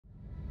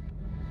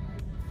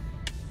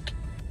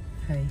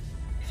hi.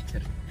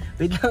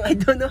 Wait lang, I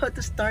don't know how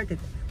to start it.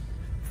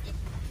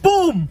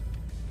 Boom!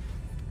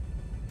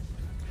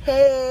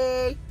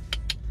 Hey!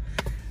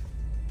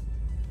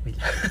 Wait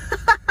lang.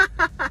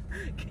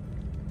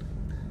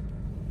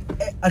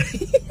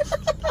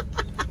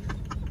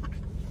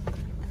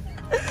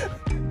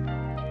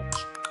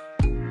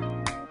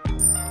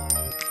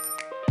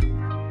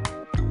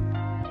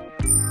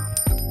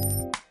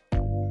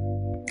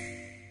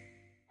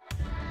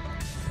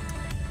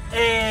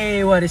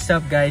 Hey, what is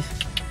up guys?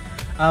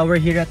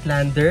 We're here at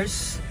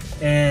Landers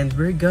and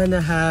we're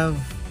gonna have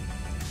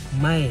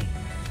my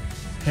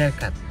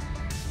haircut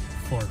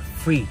for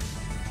free.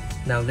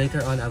 Now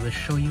later on I will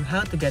show you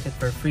how to get it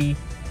for free,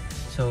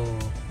 so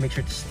make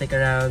sure to stick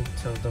around.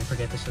 So don't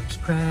forget to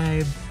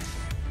subscribe.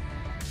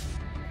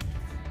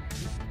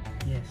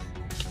 Yes.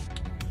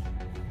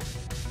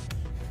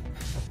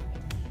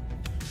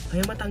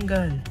 Ayaw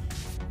matanggal.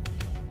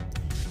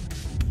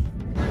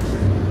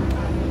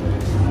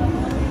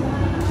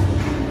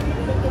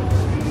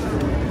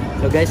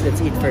 So guys, let's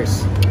eat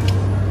first.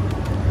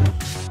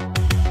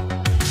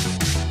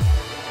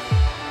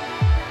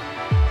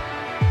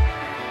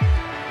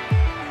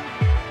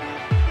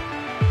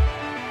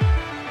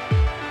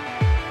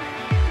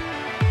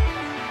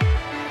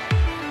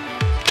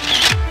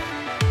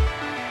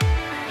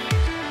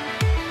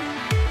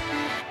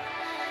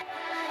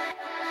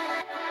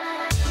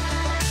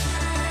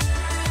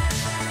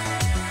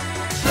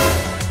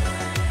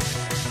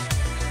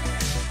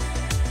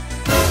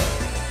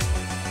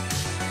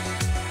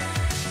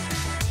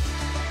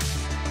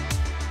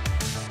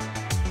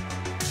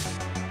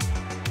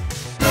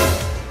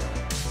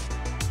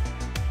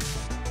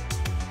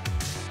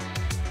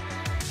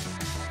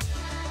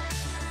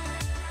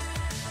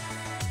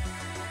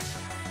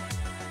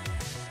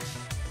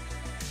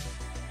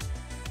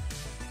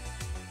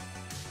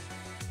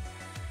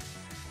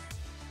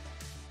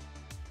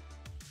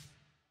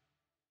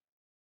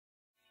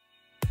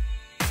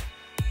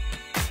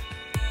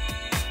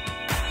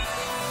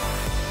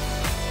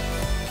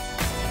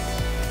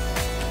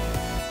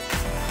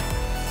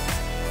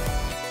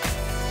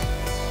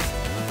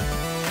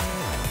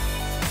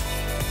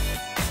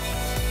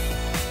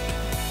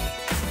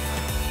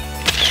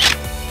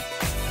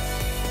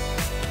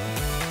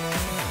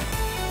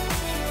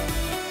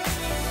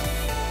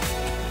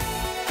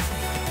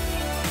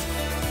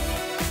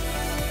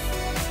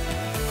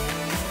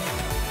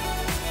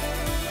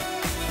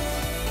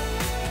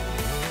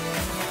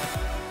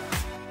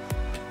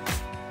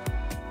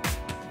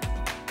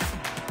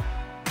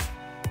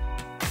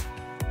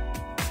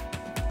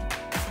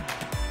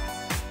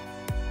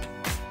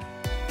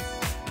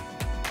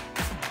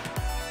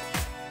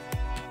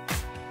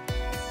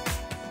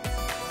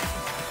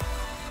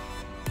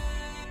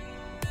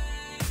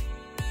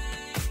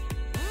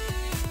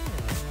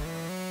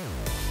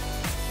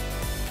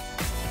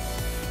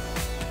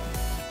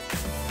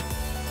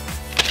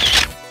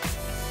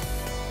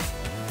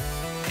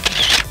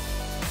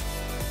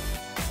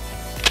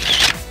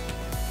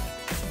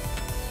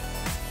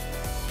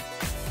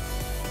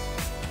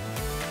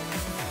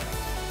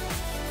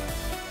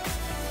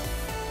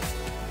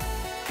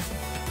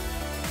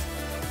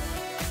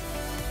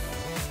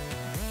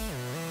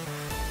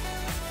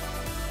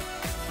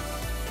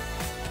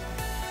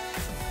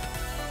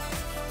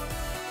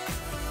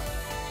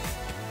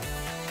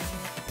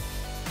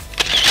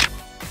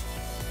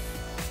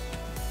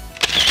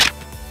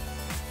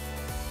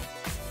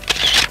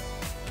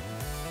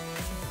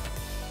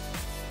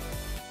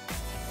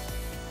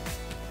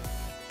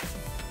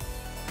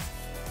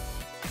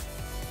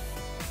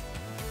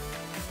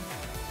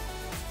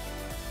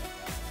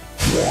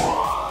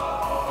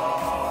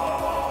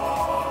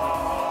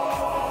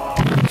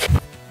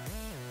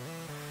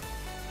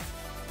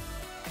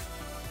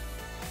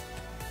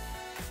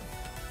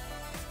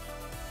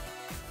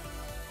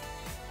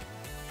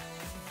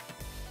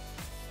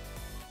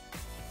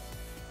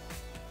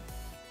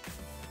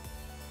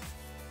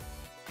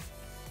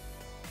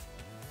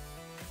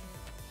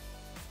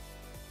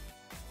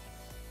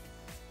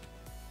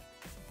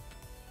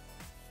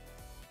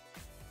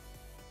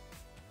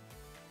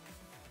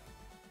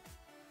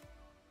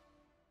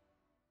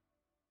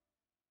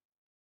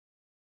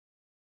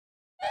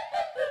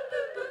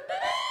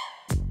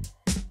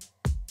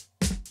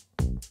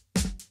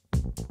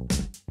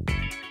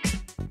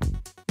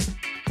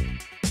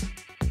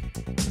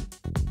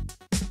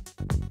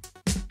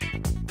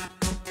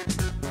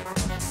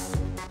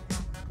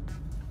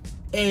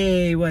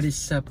 Hey, what is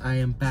up? I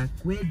am back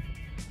with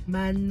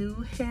my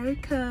new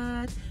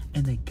haircut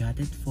and I got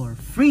it for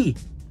free.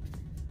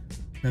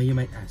 Now you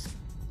might ask,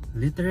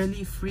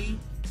 literally free?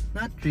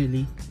 Not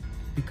really,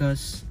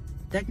 because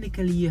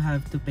technically you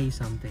have to pay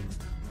something.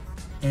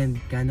 And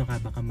gaano ka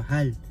ba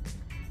kamahal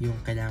yung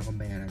kailangan kong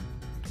bayaran?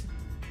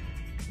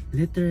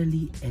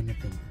 Literally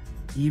anything.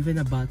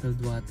 Even a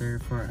bottled water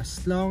for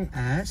as long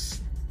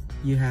as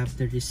you have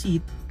the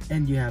receipt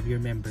and you have your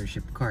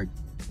membership card.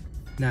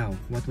 Now,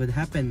 what would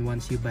happen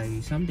once you buy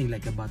something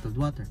like a bottled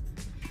water?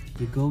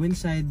 You go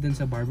inside dun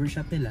sa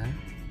barbershop nila.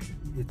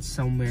 It's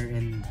somewhere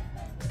in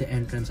the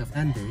entrance of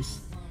Landers,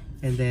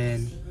 and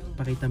then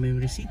pakita mo yung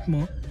receipt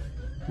mo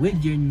with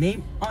your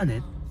name on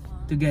it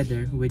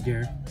together with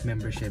your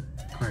membership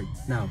card.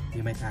 Now,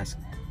 you might ask,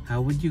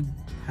 how would you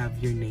have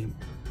your name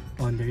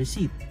on the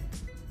receipt?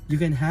 You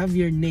can have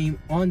your name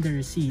on the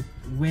receipt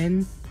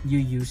when you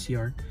use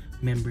your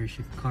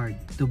membership card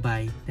to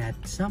buy that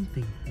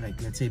something, like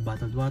let's say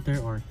bottled water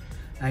or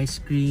ice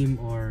cream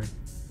or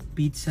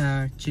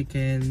pizza,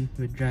 chicken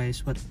with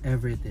rice,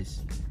 whatever it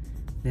is.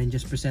 Then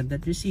just present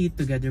that receipt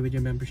together with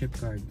your membership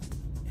card,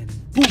 and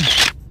boom,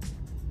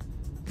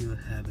 you'll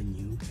have a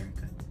new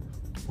haircut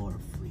for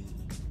free.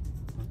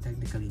 Well,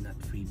 technically not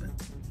free, but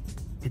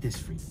it is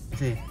free.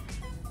 Kasi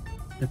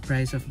the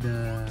price of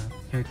the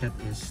haircut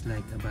is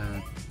like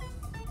about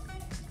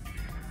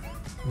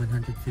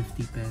 150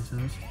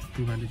 pesos,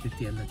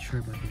 250, I'm not sure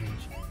about the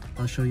range.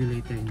 I'll show you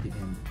later in the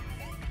end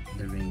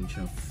the range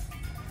of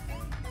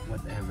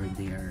whatever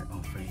they are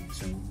offering.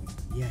 So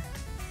yeah,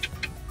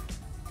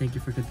 thank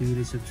you for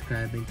continually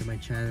subscribing to my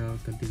channel,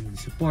 continually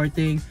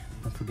supporting.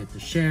 Don't forget to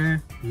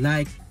share,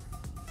 like,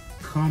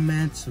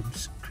 comment,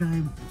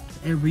 subscribe,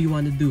 whatever you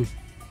want to do.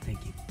 Thank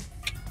you.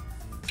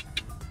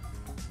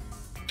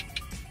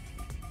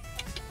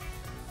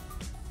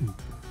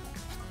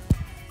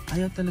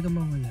 Ayaw talaga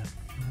mawala.